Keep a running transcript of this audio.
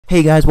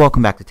Hey guys,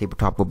 welcome back to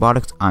Tabletop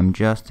Robotics. I'm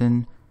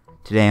Justin.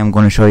 Today I'm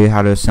going to show you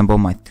how to assemble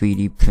my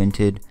 3D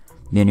printed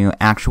linear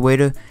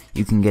actuator.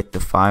 You can get the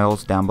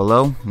files down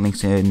below.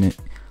 Links are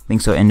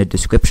in the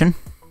description.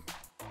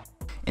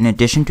 In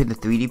addition to the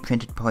 3D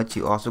printed parts,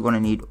 you're also going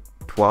to need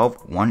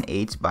 12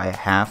 1/8 by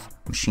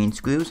 1/2 machine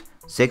screws,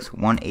 6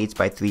 1/8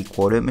 by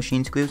 3/4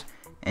 machine screws,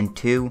 and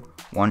 2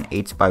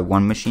 1/8 by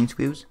 1 machine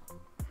screws,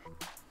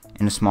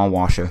 and a small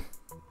washer.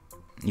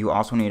 You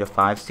also need a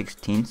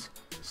 5/16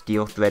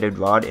 steel threaded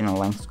rod in a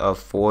length of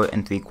 4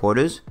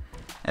 3/4,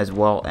 as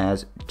well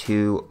as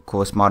 2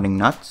 corresponding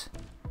nuts,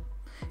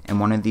 and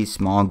one of these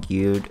small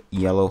geared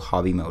yellow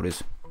hobby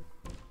motors.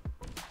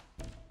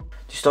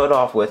 To start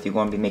off with, you're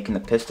going to be making the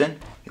piston.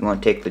 You're going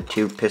to take the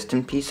 2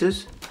 piston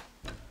pieces,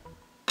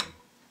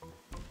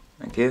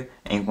 like here,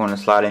 and you're going to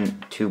slide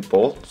in 2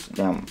 bolts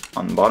down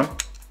on the bottom.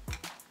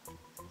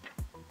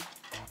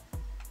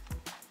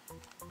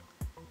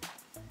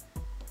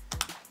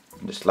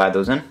 And just slide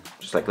those in,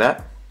 just like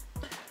that.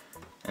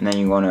 And then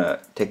you're going to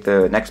take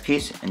the next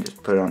piece and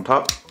just put it on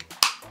top.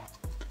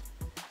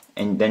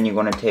 And then you're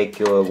going to take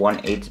your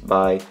 1/8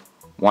 by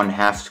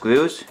 1/2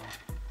 screws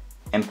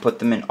and put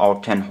them in all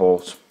 10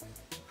 holes.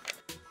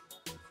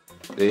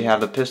 There you have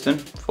the piston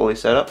fully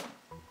set up.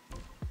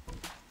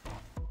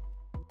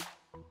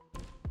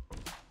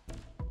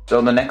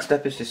 So the next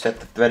step is to set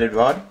the threaded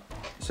rod.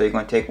 So you're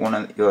going to take one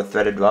of your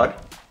threaded rod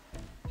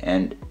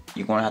and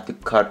you're going to have to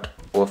cut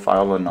or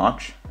file a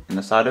notch in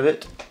the side of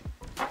it.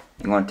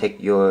 You're going to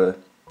take your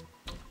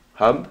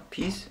hub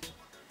piece,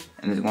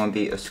 and there's going to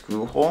be a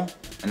screw hole,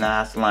 and that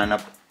has to line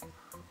up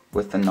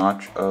with the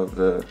notch of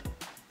the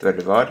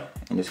threaded rod,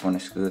 and just going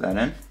to screw that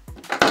in.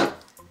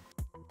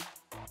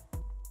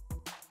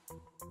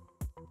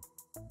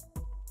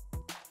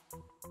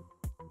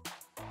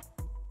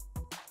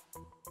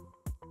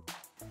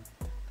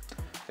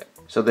 Okay.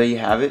 So there you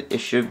have it. It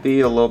should be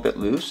a little bit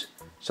loose,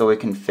 so it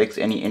can fix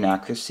any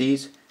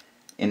inaccuracies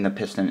in the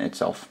piston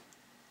itself.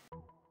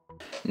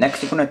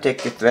 Next, you're going to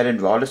take your threaded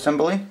rod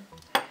assembly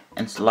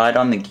and slide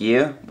on the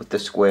gear with the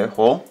square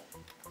hole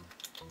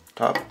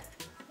top,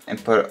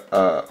 and put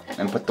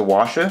the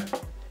washer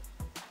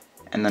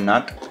and the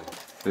nut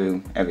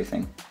through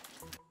everything,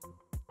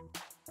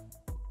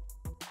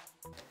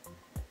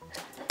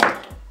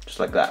 just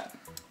like that.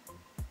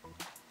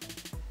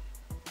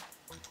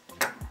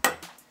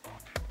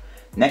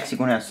 Next, you're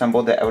going to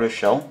assemble the outer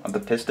shell of the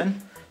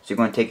piston. So you're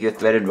going to take your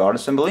threaded rod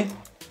assembly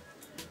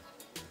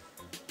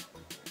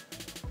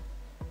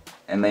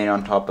and lay it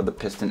on top of the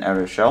piston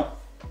outer shell.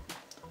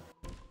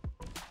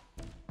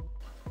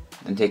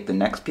 Then take the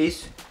next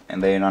piece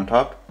and lay it on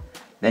top.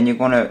 Then you're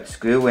going to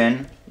screw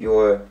in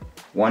your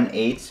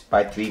 1/8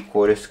 by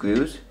 3/4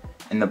 screws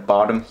in the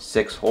bottom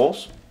 6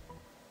 holes.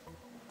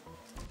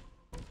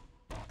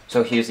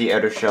 So here's the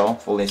outer shell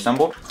fully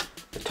assembled.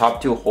 The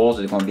top 2 holes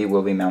is going to be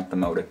where we mount the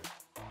motor.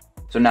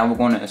 So now we're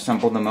going to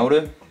assemble the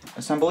motor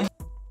assembly.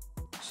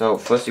 So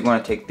first you're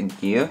going to take the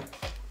gear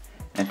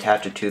and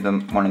attach it to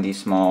one of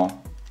these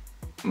small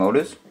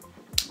motors,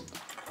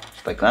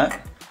 just like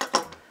that.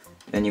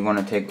 Then you're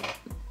going to take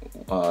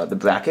the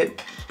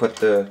bracket, put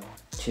the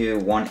 2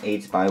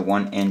 1/8 by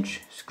 1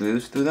 inch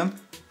screws through them.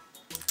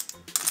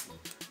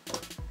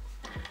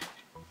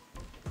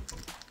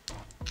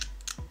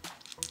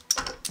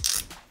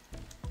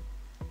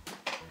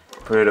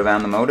 Put it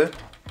around the motor,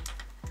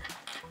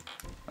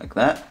 like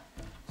that.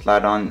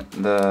 Slide on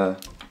the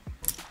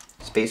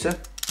spacer.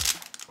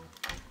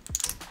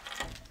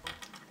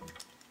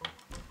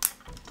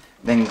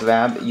 Then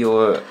grab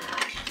your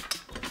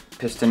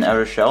piston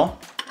outer shell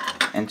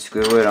and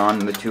screw it on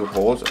the 2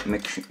 holes,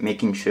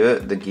 making sure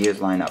the gears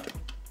line up.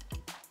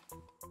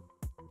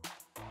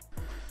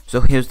 So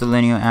here's the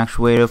linear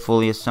actuator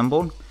fully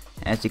assembled.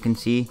 As you can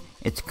see,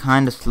 it's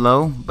kind of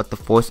slow, but the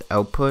force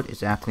output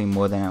is actually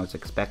more than I was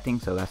expecting,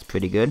 so that's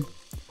pretty good.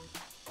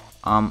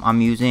 I'm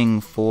using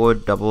 4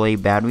 AA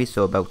batteries,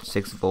 so about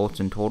 6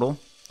 volts in total.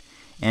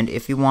 And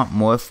if you want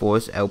more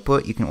force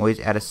output, you can always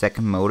add a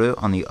second motor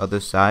on the other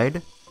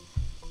side.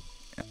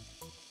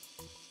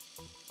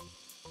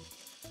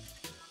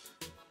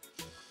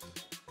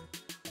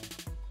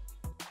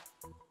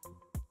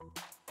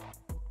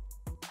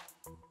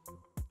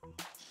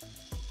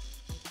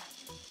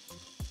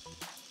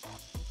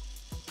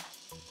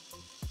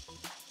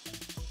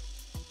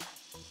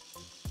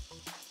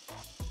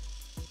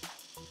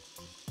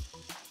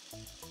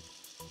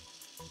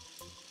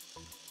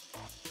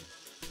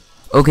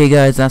 Okay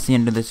guys, that's the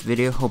end of this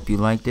video. Hope you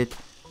liked it.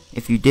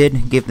 If you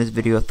did, give this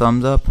video a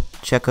thumbs up.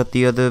 Check out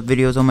the other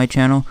videos on my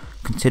channel.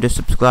 Consider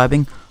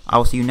subscribing. I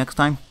will see you next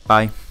time.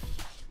 Bye.